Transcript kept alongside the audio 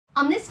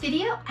On this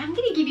video, I'm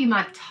going to give you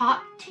my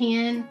top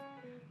 10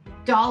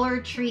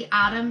 Dollar Tree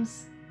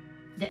items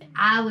that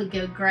I would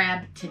go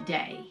grab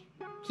today.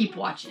 Keep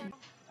watching.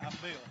 I'm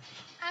Bill.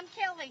 I'm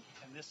Kelley.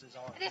 And this is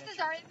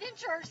our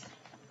adventures.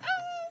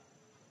 Oh.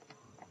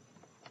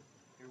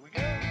 Here we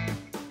go.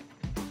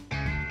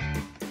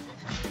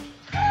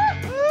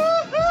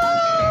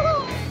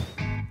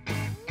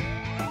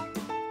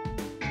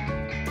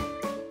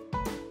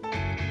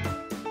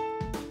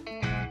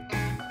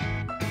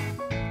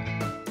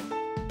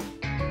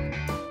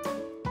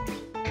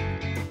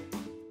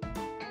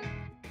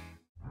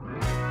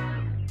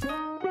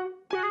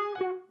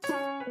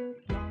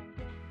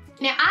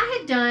 Now, I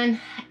had done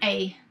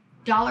a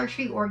Dollar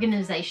Tree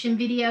organization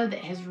video that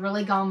has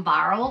really gone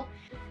viral.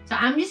 So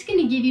I'm just going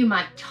to give you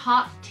my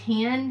top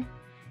 10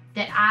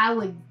 that I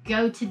would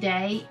go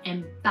today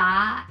and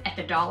buy at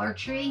the Dollar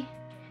Tree.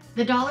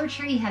 The Dollar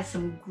Tree has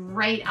some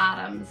great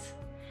items.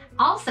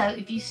 Also,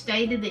 if you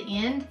stay to the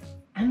end,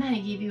 I'm going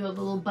to give you a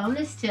little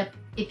bonus tip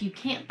if you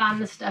can't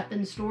find the stuff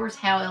in stores,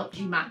 how else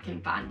you might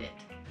can find it.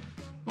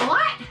 All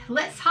right,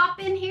 let's hop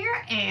in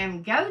here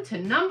and go to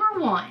number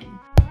 1.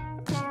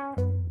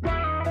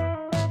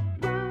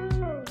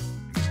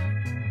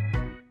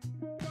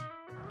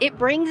 It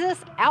brings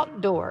us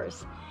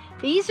outdoors.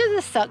 These are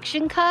the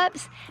suction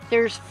cups.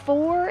 There's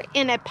 4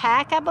 in a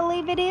pack, I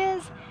believe it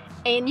is.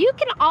 And you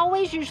can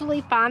always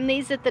usually find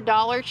these at the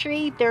Dollar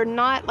Tree. They're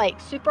not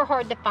like super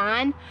hard to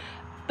find,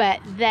 but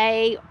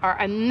they are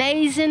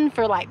amazing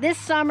for like this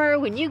summer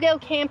when you go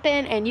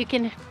camping and you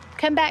can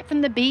come back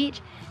from the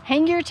beach,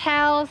 hang your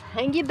towels,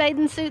 hang your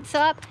bathing suits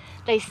up.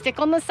 They stick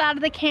on the side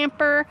of the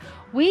camper.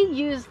 We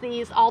use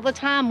these all the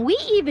time. We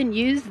even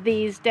use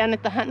these down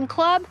at the hunting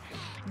club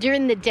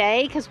during the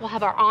day because we'll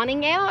have our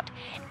awning out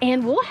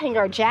and we'll hang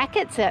our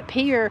jackets up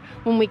here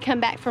when we come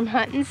back from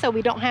hunting so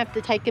we don't have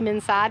to take them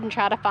inside and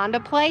try to find a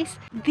place.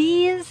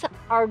 These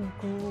are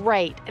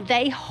great.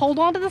 They hold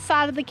onto the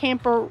side of the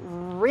camper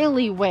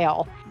really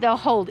well. They'll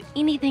hold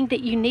anything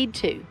that you need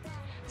to.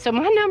 So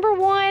my number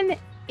 1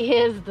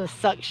 is the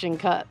suction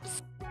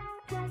cups.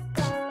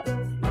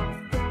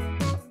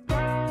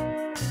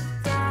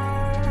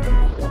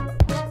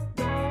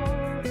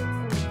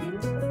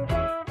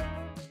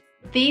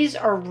 These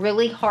are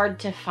really hard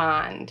to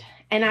find,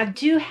 and I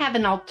do have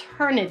an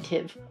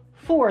alternative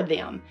for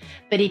them.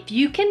 But if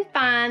you can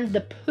find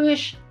the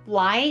push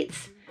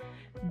lights,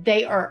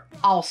 they are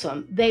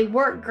awesome. They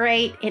work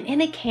great, and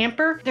in a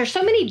camper, there's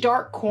so many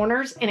dark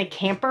corners in a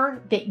camper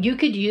that you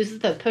could use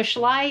the push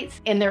lights,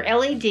 and they're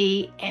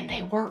LED, and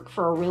they work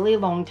for a really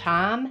long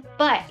time.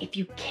 But if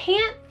you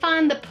can't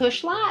find the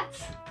push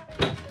lights,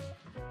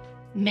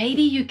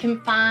 maybe you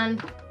can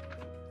find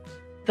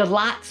the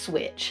light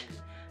switch.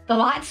 The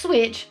light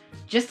switch,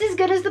 just as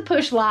good as the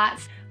push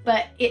lights,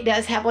 but it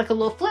does have like a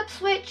little flip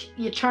switch.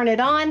 You turn it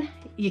on,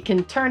 you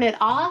can turn it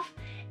off,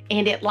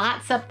 and it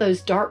lights up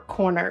those dark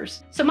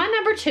corners. So my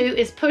number 2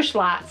 is push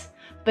lights,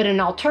 but an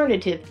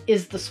alternative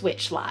is the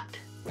switch light.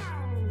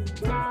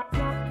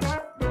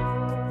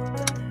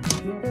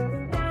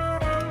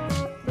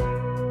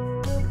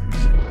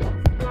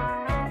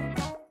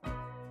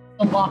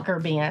 The locker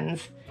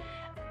bins.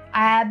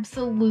 I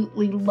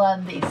absolutely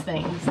love these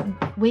things.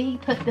 We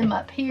put them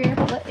up here.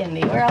 What in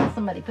the world?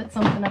 Somebody put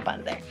something up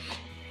under there.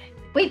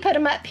 We put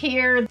them up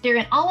here. They're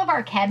in all of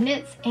our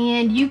cabinets,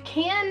 and you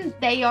can,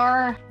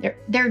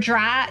 they're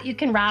dry. You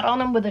can write on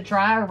them with a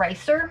dry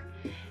eraser,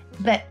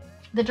 but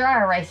the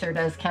dry eraser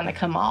does kind of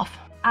come off.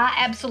 I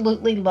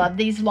absolutely love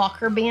these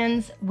locker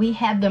bins. We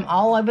have them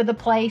all over the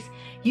place.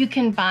 You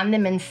can find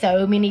them in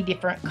so many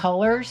different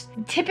colors.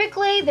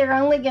 Typically, they're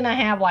only gonna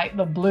have like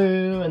the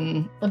blue,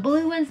 and the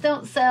blue ones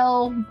don't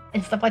sell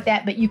and stuff like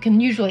that, but you can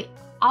usually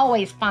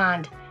always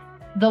find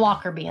the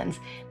locker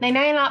bins. They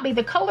may not be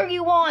the color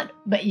you want,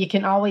 but you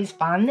can always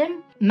find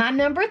them. My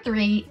number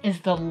 3 is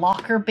the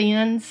locker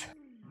bins.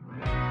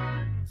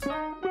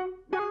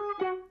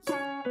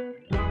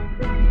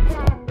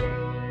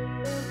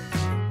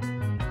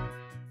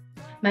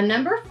 My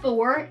number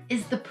 4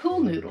 is the pool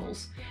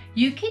noodles.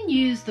 You can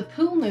use the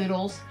pool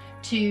noodles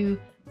to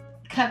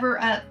cover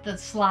up the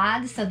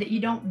slides so that you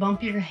don't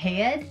bump your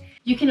head.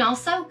 You can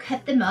also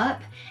cut them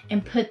up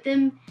and put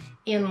them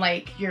in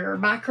like your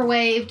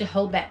microwave to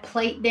hold that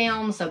plate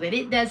down so that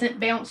it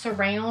doesn't bounce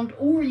around,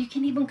 or you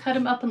can even cut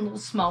them up in little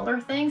smaller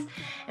things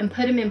and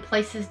put them in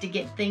places to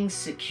get things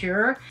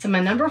secure. So my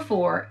number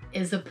 4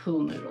 is a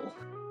pool noodle.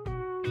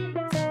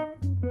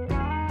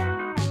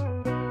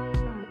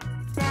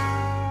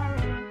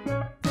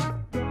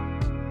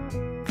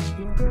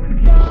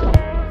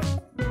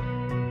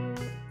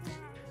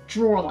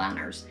 Drawer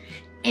liners.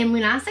 And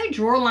when I say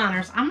drawer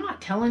liners, I'm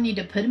not telling you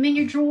to put them in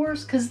your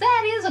drawers, because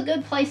that is a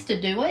good place to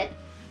do it,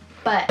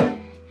 but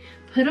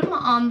put them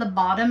on the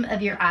bottom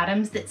of your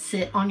items that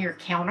sit on your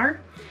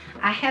counter.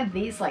 I have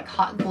these like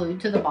hot glued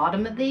to the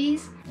bottom of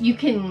these. You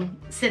can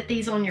set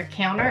these on your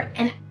counter,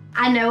 and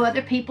I know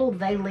other people,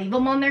 they leave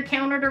them on their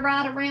counter to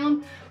ride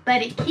around,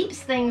 but it keeps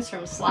things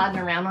from sliding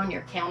around on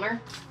your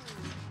counter.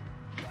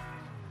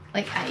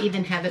 Like I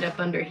even have it up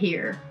under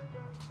here.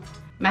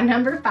 My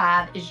number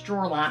 5 is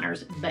drawer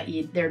liners, but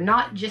they're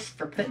not just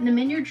for putting them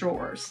in your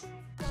drawers.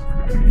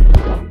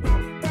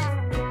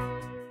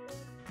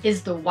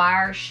 Is the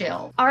wire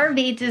shelf.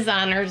 RV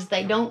designers,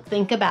 they don't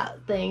think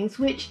about things,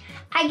 which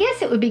I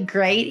guess it would be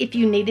great if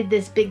you needed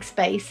this big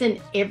space in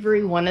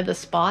every one of the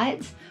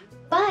spots,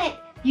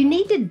 but you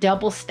need to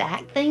double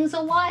stack things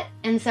a lot.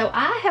 And so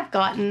I have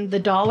gotten the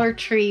Dollar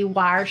Tree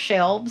wire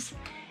shelves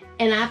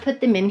and I put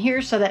them in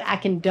here so that I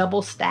can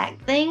double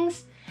stack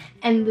things.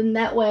 And then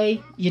that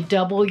way you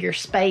double your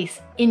space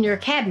in your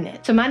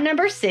cabinet. So my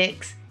number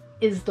 6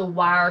 is the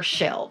wire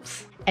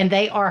shelves, and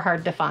they are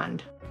hard to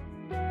find.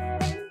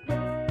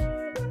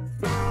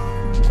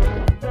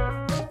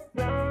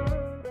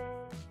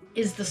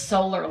 Is the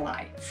solar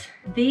lights.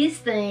 These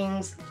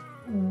things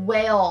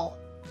well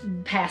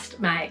past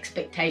my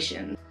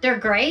expectation. They're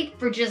great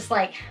for just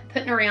like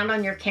putting around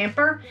on your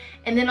camper.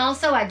 And then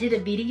also I did a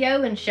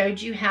video and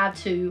showed you how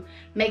to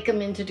make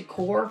them into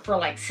decor for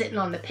like sitting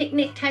on the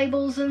picnic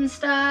tables and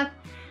stuff.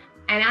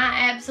 And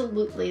I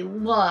absolutely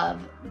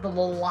love the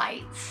little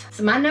lights.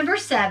 So my number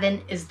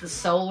 7 is the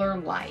solar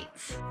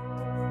lights.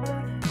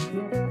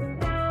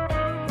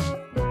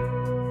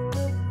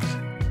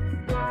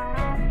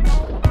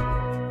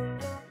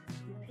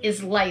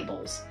 Is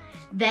labels.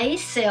 They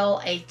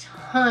sell a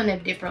ton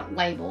of different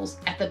labels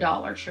at the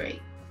Dollar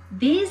Tree.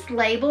 These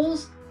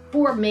labels,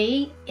 for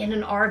me, in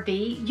an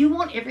RV, you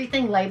want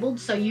everything labeled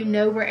so you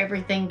know where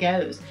everything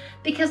goes.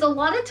 Because a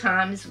lot of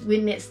times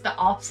when it's the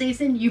off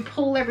season, you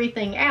pull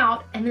everything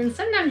out and then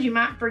sometimes you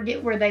might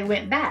forget where they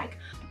went back.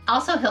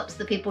 Also helps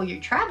the people you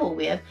travel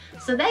with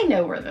so they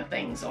know where the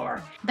things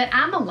are. But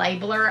I'm a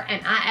labeler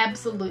and I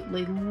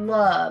absolutely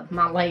love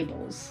my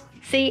labels.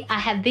 See, I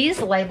have these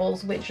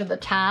labels, which are the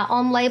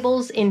tie-on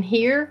labels in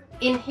here.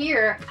 In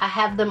here, I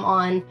have them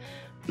on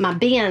my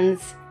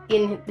bins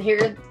in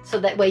here, so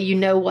that way you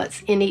know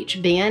what's in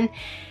each bin.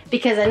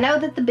 Because I know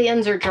that the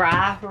bins are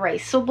dry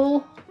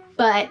erasable,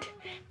 but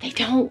they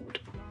don't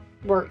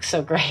work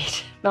so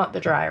great. Not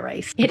the dry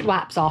erase. It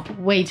wipes off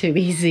way too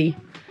easy,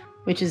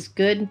 which is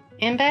good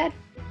and bad.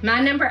 My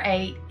number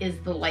 8 is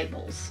the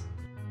labels.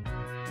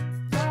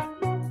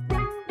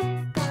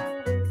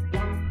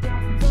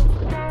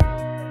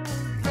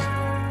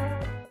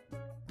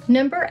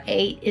 Number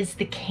 8 is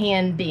the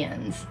can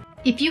bins.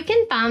 If you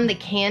can find the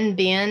can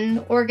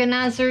bin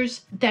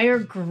organizers, they're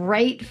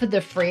great for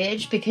the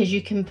fridge because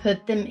you can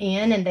put them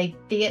in and they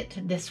fit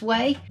this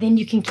way. Then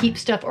you can keep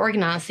stuff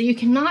organized. So you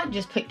cannot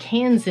just put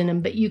cans in them,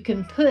 but you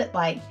can put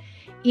like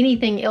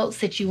anything else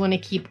that you want to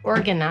keep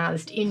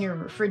organized in your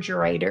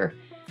refrigerator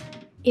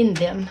in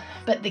them.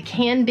 But the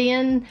can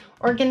bin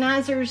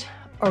organizers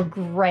are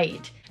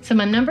great. So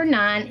my number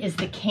 9 is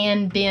the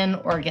can bin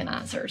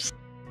organizers.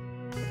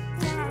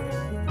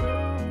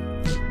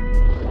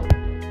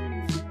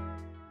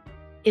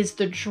 Is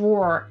the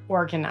drawer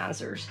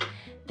organizers.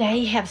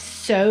 They have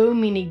so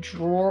many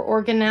drawer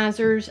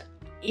organizers.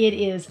 It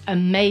is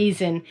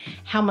amazing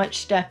how much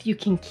stuff you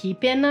can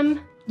keep in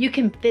them. You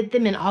can fit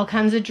them in all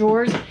kinds of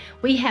drawers.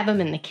 We have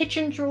them in the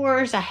kitchen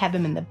drawers. I have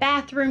them in the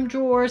bathroom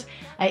drawers.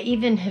 I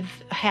even have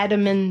had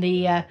them in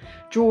the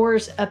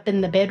drawers up in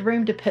the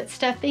bedroom to put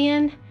stuff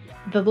in.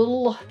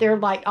 They're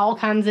like all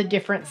kinds of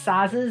different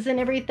sizes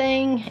and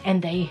everything,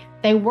 and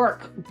they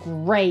work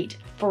great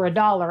for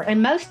 $1.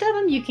 And most of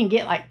them you can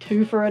get like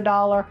 2 for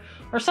 $1,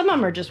 or some of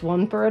them are just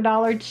 1 for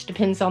 $1, just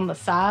depends on the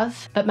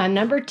size. But my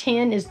number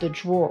 10 is the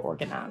drawer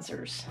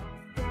organizers.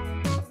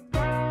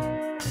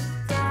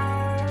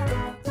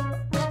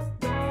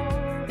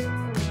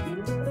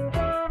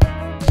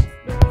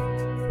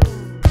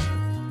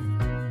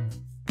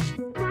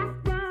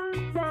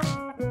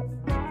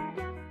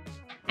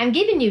 I'm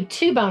giving you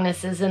 2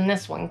 bonuses in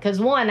this one, because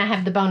one, I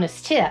have the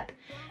bonus tip.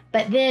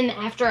 But then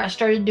after I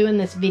started doing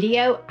this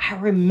video, I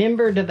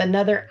remembered of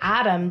another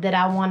item that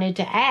I wanted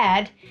to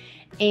add,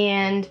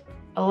 and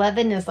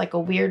 11 is like a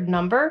weird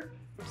number.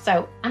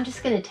 So I'm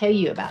just gonna tell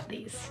you about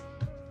these.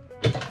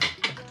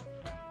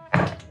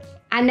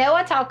 I know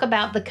I talk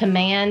about the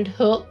command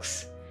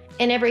hooks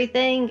and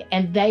everything,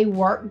 and they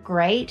work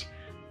great.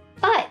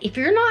 But if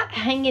you're not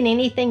hanging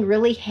anything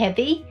really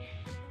heavy,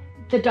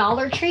 the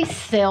Dollar Tree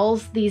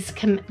sells these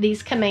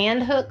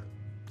command hook.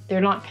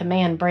 They're not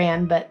Command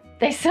brand, but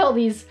they sell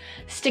these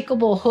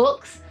stickable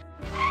hooks.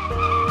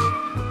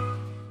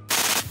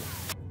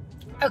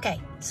 Okay,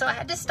 so I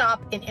had to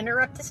stop and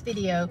interrupt this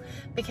video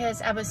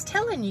because I was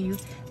telling you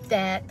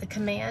that the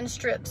command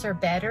strips are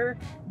better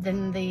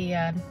than the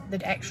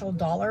actual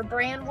dollar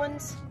brand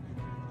ones.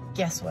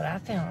 Guess what I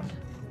found?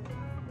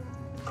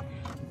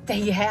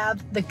 They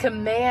have the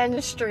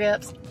command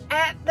strips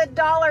at the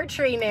Dollar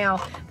Tree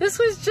now. This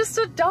was just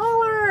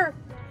 $1.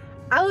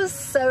 I was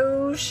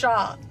so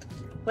shocked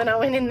when I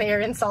went in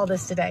there and saw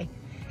this today.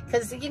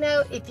 Because, you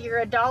know, if you're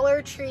a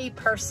Dollar Tree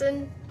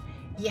person,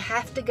 you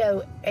have to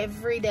go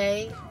every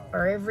day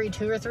or every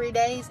 2 or 3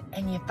 days,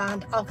 and you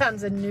find all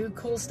kinds of new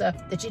cool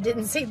stuff that you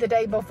didn't see the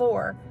day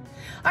before.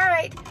 All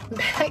right,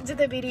 back to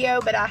the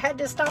video, but I had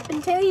to stop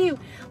and tell you,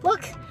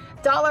 look,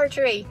 Dollar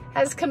Tree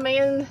has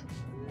command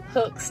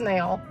hooks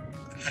now.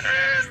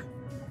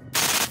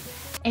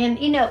 And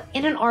you know,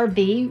 in an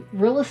RV,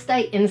 real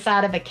estate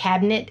inside of a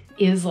cabinet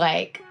is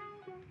like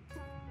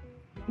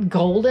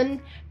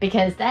golden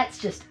because that's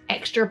just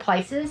extra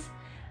places.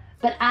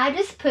 But I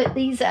just put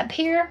these up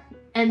here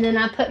and then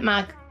I put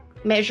my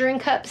measuring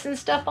cups and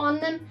stuff on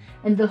them,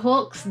 and the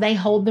hooks, they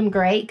hold them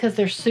great because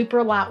they're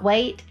super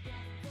lightweight.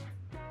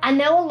 I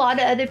know a lot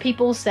of other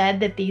people said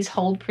that these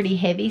hold pretty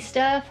heavy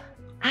stuff.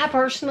 I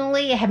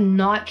personally have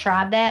not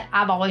tried that.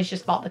 I've always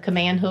just bought the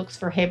command hooks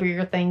for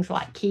heavier things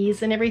like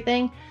keys and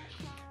everything.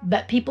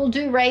 But people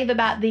do rave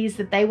about these,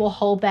 that they will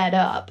hold that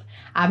up.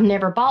 I've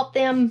never bought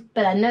them,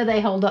 but I know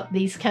they hold up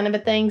these kind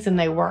of things and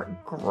they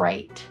work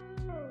great.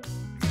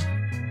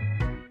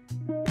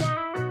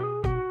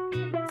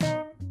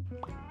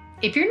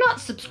 If you're not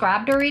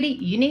subscribed already,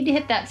 you need to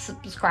hit that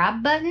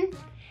subscribe button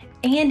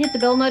and hit the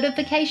bell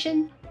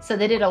notification so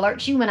that it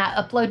alerts you when I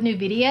upload new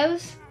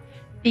videos,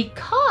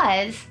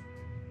 because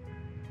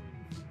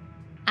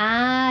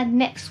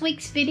next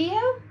week's video,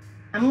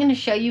 I'm going to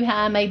show you how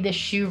I made this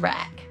shoe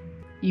rack.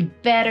 You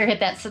better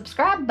hit that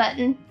subscribe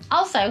button.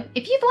 Also,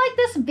 if you've liked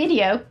this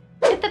video,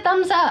 hit the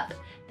thumbs up.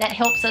 That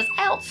helps us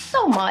out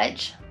so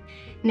much.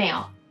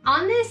 Now,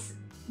 on this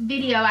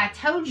video, I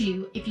told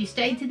you if you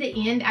stayed to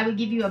the end, I would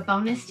give you a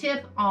bonus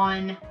tip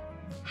on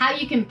how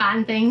you can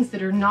find things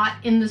that are not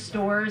in the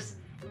stores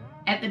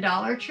at the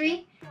Dollar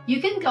Tree. You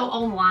can go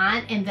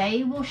online and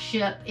they will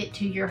ship it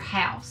to your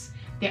house.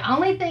 The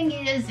only thing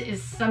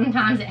is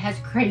sometimes it has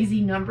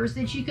crazy numbers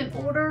that you can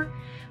order.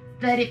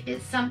 But if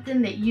it's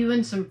something that you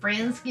and some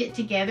friends get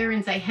together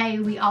and say, hey,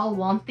 we all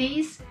want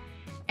these,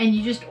 and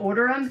you just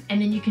order them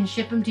and then you can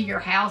ship them to your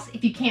house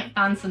if you can't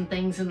find some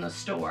things in the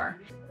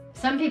store.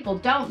 Some people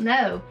don't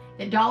know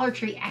that Dollar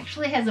Tree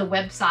actually has a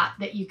website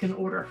that you can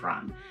order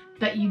from,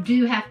 but you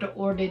do have to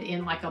order it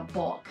in like a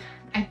bulk.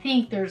 I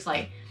think there's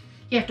like,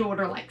 you have to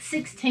order like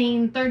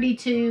 16,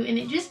 32, and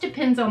it just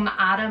depends on the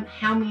item,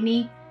 how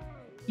many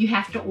you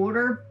have to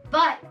order,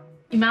 but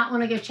you might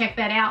want to go check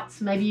that out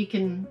so maybe you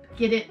can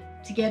get it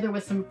together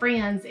with some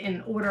friends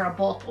and order a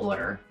bulk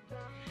order.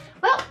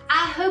 Well,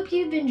 I hope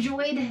you've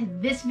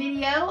enjoyed this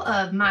video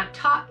of my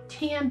top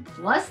 10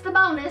 plus the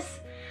bonus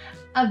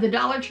of the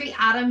Dollar Tree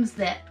items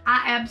that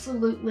I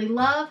absolutely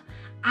love.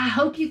 I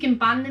hope you can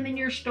find them in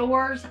your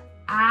stores.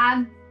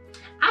 I'm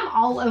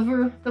all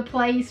over the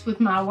place with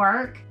my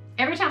work.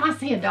 Every time I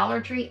see a Dollar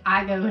Tree,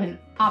 I go and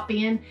pop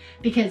in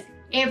because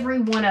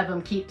every one of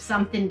them keeps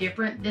something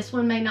different. This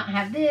one may not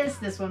have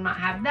this one might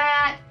have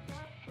that.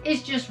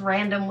 It's just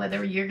random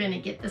whether you're gonna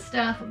get the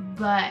stuff,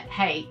 but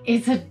hey,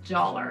 it's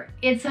 $1.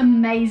 It's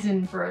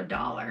amazing for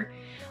 $1.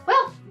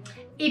 Well,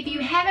 if you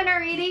haven't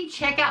already,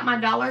 check out my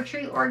Dollar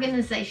Tree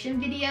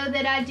organization video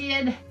that I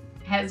did. It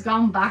has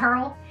gone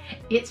viral.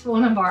 It's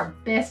one of our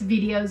best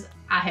videos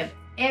I have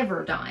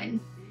ever done.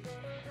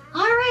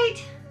 All right,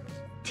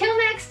 till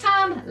next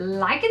time,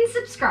 like and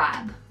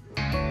subscribe.